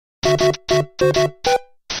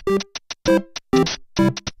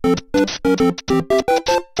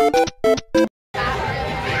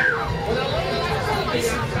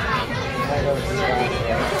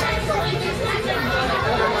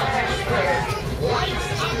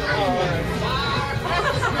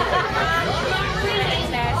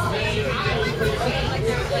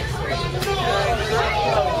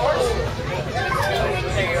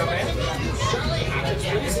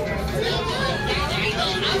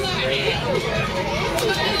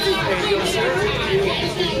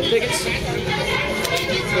Tickets.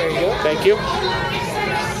 There you go. Thank you.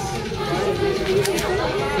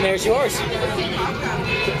 And there's yours.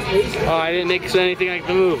 Oh, I didn't mix anything like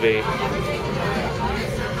the movie.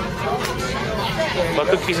 But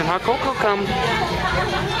cookies and hot cocoa come.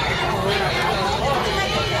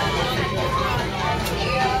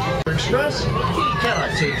 Express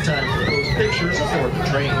cannot take time to post pictures aboard the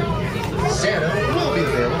train. Santa will be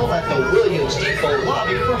available at the Williams Depot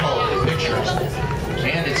lobby for holiday pictures.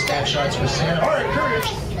 Candid snapshots with Santa are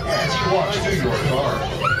encouraged as he walks through your car.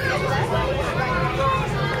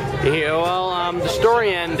 Yeah, well, the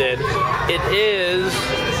story ended. It is...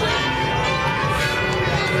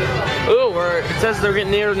 Ooh, it says they're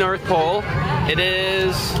getting near the North Pole. It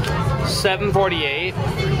is 7:48.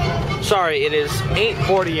 Sorry, it is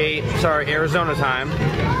 8:48. Sorry, Arizona time.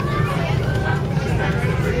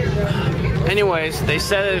 Anyways, they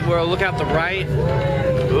said we'll look out the right.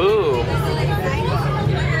 Ooh.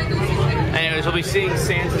 Anyways, we'll be seeing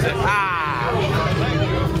Santa's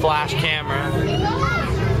flash camera.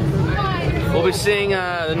 We'll be seeing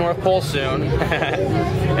the North Pole soon,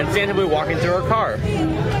 and Santa will be walking through our car.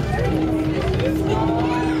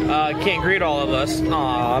 Can't greet all of us.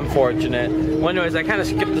 Aw, unfortunate. Well, anyways, I kind of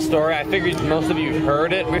skipped the story. I figured most of you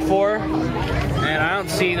heard it before, and I don't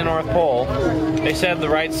see the North Pole. They said the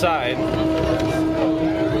right side.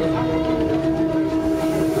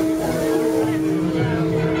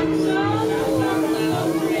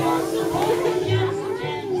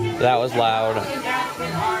 That was loud.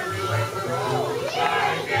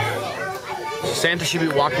 Santa should be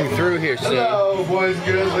walking through here soon. Hello, boys and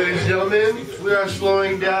girls, ladies and gentlemen. We are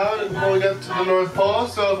slowing down and pulling up to the North Pole.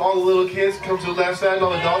 So if all the little kids come to the left side and all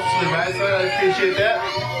the adults to the right side, I appreciate that.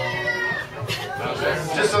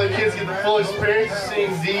 Just so the kids get the full experience of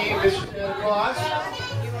seeing the Mr. Santa Claus.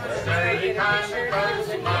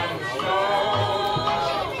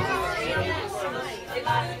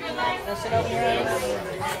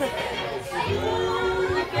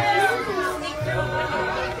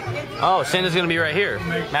 Oh, Santa's gonna be right here.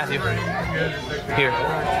 Matthew. Here.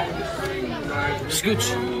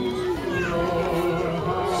 Scooch.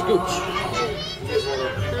 Scooch.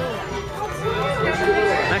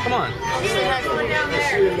 Now come on.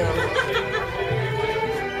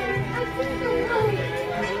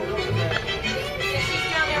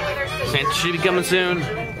 Santa should be coming soon.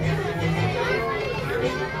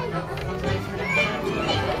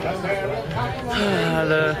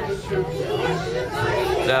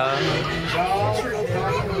 The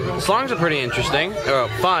songs are pretty interesting, or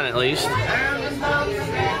fun at least.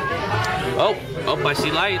 Oh, I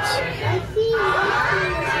see lights.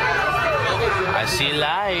 I see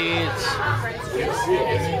lights.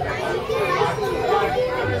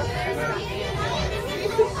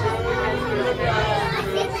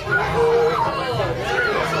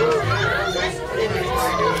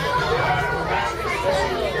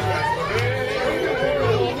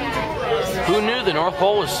 Who knew the North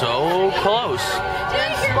Pole was so close?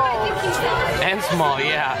 And small. And small,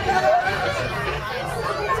 yeah.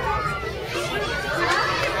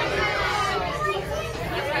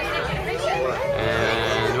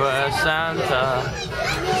 And where's Santa?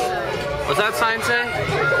 What's that sign say?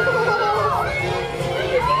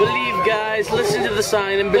 Believe, guys. Listen to the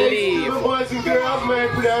sign and believe. Hey, boys and girls, my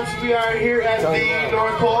pronounce we are here at the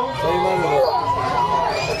North Pole.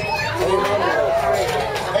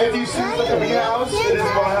 If you see the big house, it is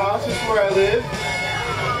my house. This is where I live,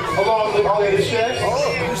 along with all the other sheds.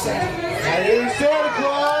 And here's Santa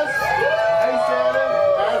Claus. Hey, Santa.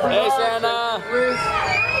 Hey, Santa.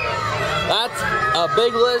 That's a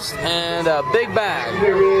big list and a big bag.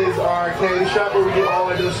 Here is our candy shop where we get all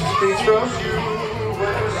our delicious treats from.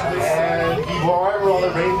 And the bar where all the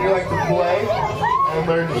reindeer like to play and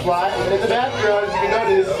learn to fly. And in the background, as you can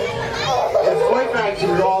notice, it's Toy Factory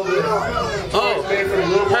where all the toys made for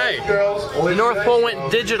little boys and girls. The North Pole went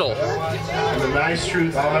digital. And the nice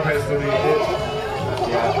truth, all my presents will be hit.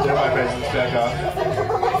 Yeah, they're my presents. Back off.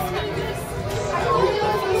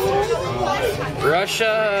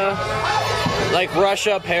 Russia, like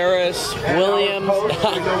Russia, Paris, Williams. We know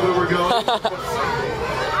where we're going.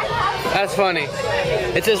 That's funny.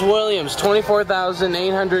 It says Williams,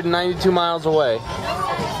 24,892 miles away.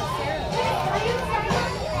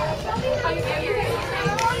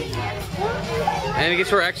 And I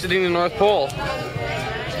guess we're exiting the North Pole.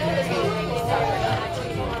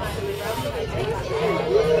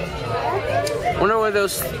 Wonder where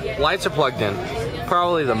those lights are plugged in.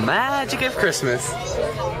 Probably the magic of Christmas.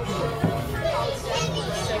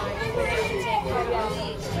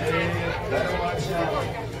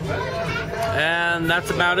 And that's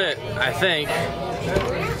about it, I think.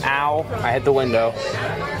 Ow, I hit the window.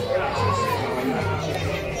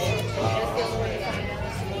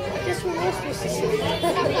 This one was supposed to see.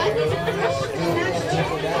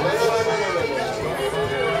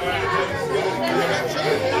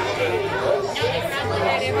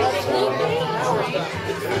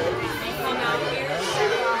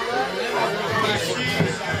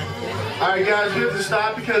 Alright guys, we have to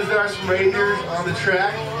stop because there are some reindeers on the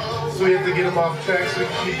track. So we have to get them off the track so we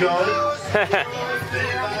can keep going.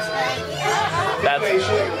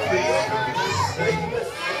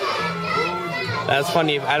 That's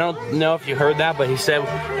funny. I don't know if you heard that, but he said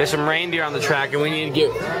there's some reindeer on the track and we need to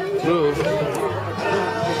get moved.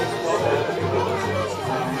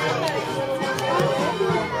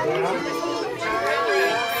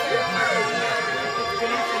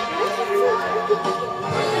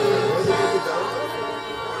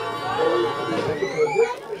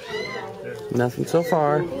 Nothing so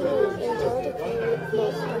far.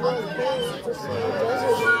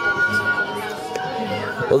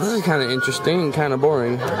 Well, this is kind of interesting and kind of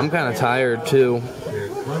boring. I'm kind of tired too.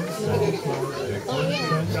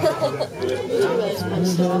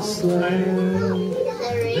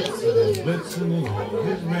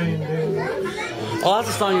 Oh, that's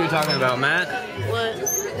the song you were talking about, Matt. What?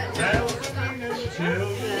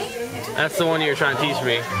 That's the one you were trying to teach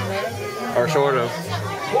me. Or sort of.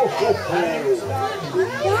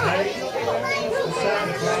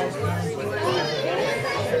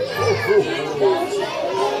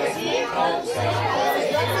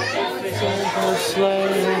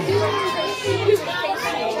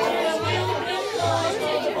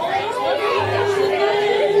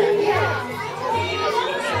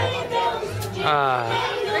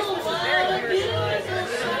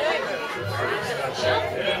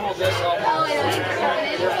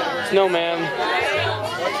 Snowman.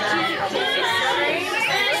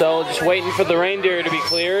 So just waiting for the reindeer to be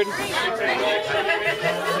cleared.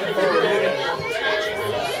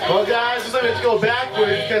 Well guys, just let's go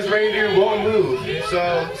backwards because reindeer won't move.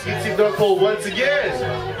 So let's see North Pole once again.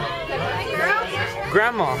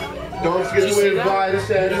 Grandma. Don't forget to wave bye to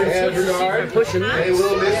Sandra and Bernard. They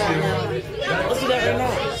will miss you. Let's do that right now.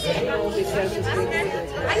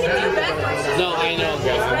 No, I know,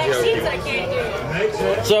 Grandma. I'm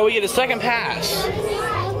joking. So we get a second pass.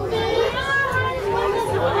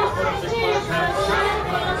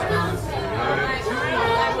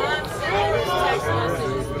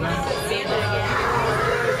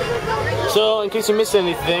 So in case you missed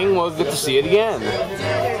anything, we'll get to see it again.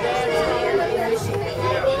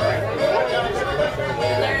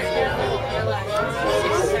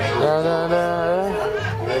 Da, da, da.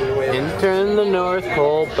 Entering the North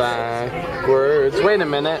Pole backwards. Wait a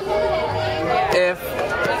minute. If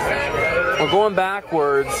we're going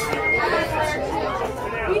backwards,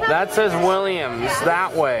 that says Williams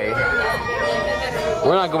that way.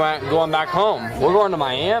 We're not going back home. We're going to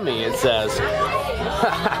Miami, it says.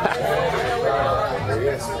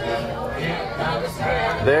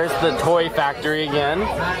 There's the toy factory again.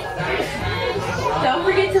 Don't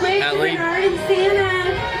forget to wait for Bernard and Santa.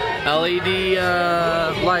 LED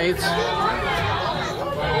lights.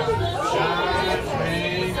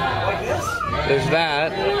 There's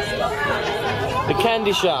that. The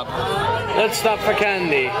candy shop. Let's stop for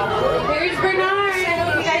candy. There's Bernard. I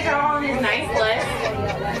hope you guys are all on his nice list.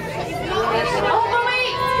 Oh, but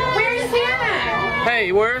wait. Where's Santa?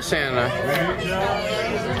 Hey, where's Santa?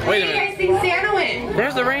 Wait a Where do you minute. guys think Santa went?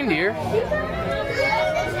 There's the reindeer.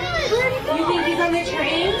 You think he's on the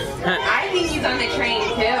train? I think he's on the train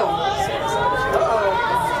too.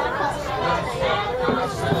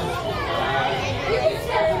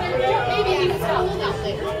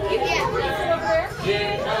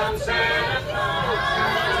 So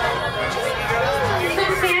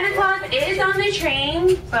Santa Claus is on the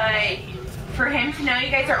train, but for him to know you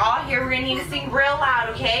guys are all here, we're gonna need to sing real loud,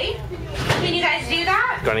 okay? Can you guys do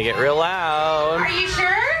that? Gonna get real loud. Are you sure?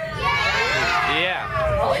 Yeah.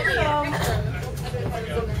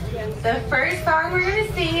 The first song we're going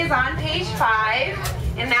to sing is on page 5,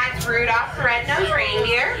 and that's Rudolph the Red-Nosed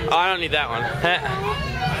Reindeer. Oh, I don't need that one.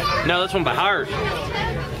 No, this one by heart.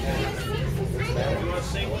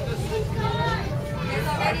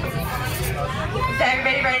 Is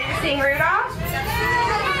everybody ready to sing Rudolph?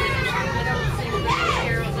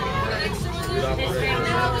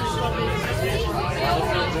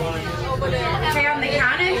 Okay, on the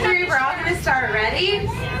count of 3, we're all going to start. Ready?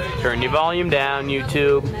 Turn your volume down,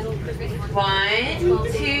 YouTube. 1,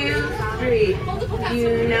 2, 3.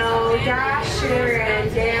 You know Dasher and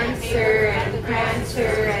Dancer and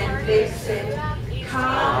Prancer and Vixen.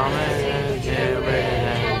 Comet and Cupid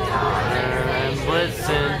and Donner and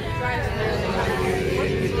Blitzen.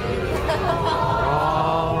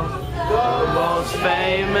 Oh, the most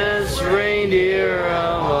famous reindeer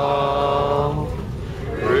of all.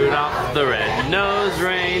 Rudolph the red-nosed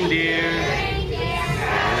reindeer.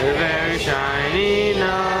 A very shiny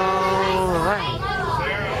nose.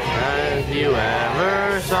 If you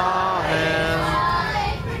ever saw him,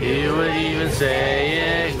 you would even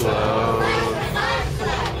say it glowed.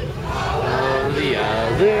 Oh, the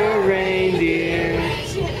other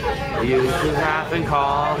reindeers used to laugh and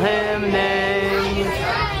call him names.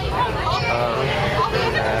 Oh,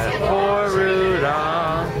 that poor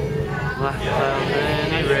Rudolph left of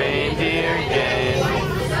any reindeer game.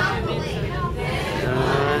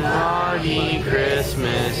 On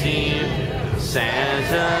Christmas Eve,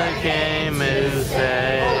 Santa came to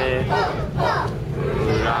say,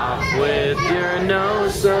 Rudolph, with your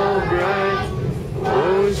nose so bright,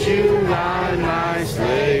 won't you ride my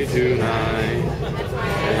sleigh tonight?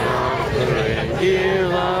 And all the reindeer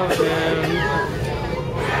loved him.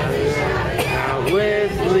 Out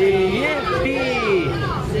with Lee, yippee!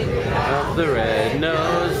 Up the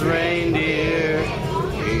red-nosed reindeer.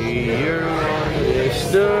 You're on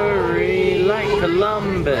history like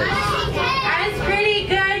Columbus. That's pretty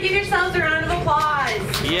good. Give yourselves a round of applause.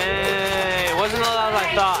 Yay! Wasn't as loud as I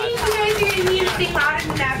I thought. think you guys are going to need to sing louder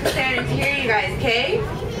than that for Santa to hear you guys, okay?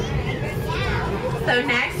 So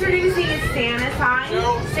next we're going to sing a Santa song.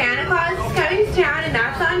 Santa Claus is coming to town, and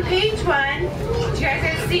that's on page 1. You guys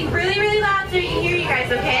have to sing really, really loud so we can hear you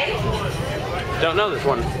guys, okay? Don't know this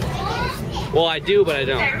one. Well, I do, but I Is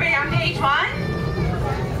don't. everybody on page 1?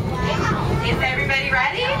 Is everybody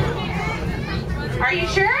ready? Are you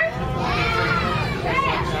sure?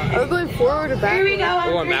 Are we going forward or back? Here we go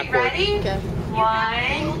We're on going 3. backward. Ready? Okay.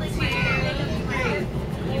 1, 2,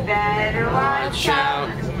 3. You better watch out.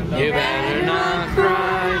 You better not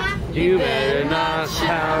cry. You better not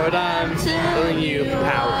shout. I'm telling you,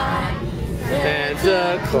 pout.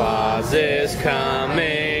 Santa Claus is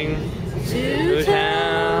coming to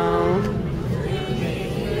town.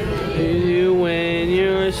 You when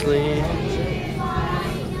you're asleep.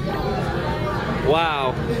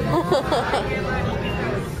 Wow.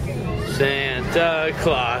 Santa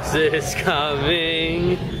Claus is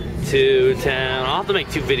coming to town. I'll have to make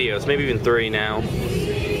 2 videos, maybe even 3 now.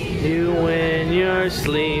 You when you're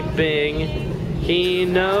sleeping. He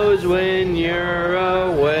knows when you're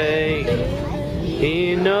awake.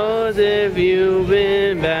 He knows if you've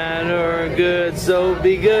been bad or good, so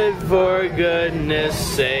be good for goodness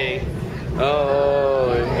sake.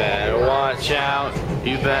 Oh, you better watch out.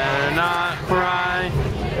 You better not cry.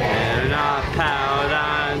 Better not pout.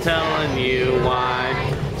 I'm telling you why.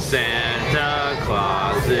 Santa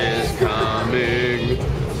Claus is coming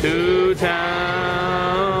to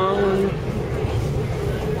town.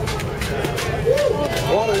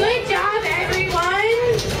 Good job, everyone.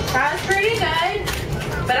 That was pretty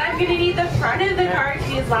good. But I'm going to need the front of the car to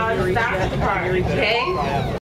be as loud as the back of the car, okay?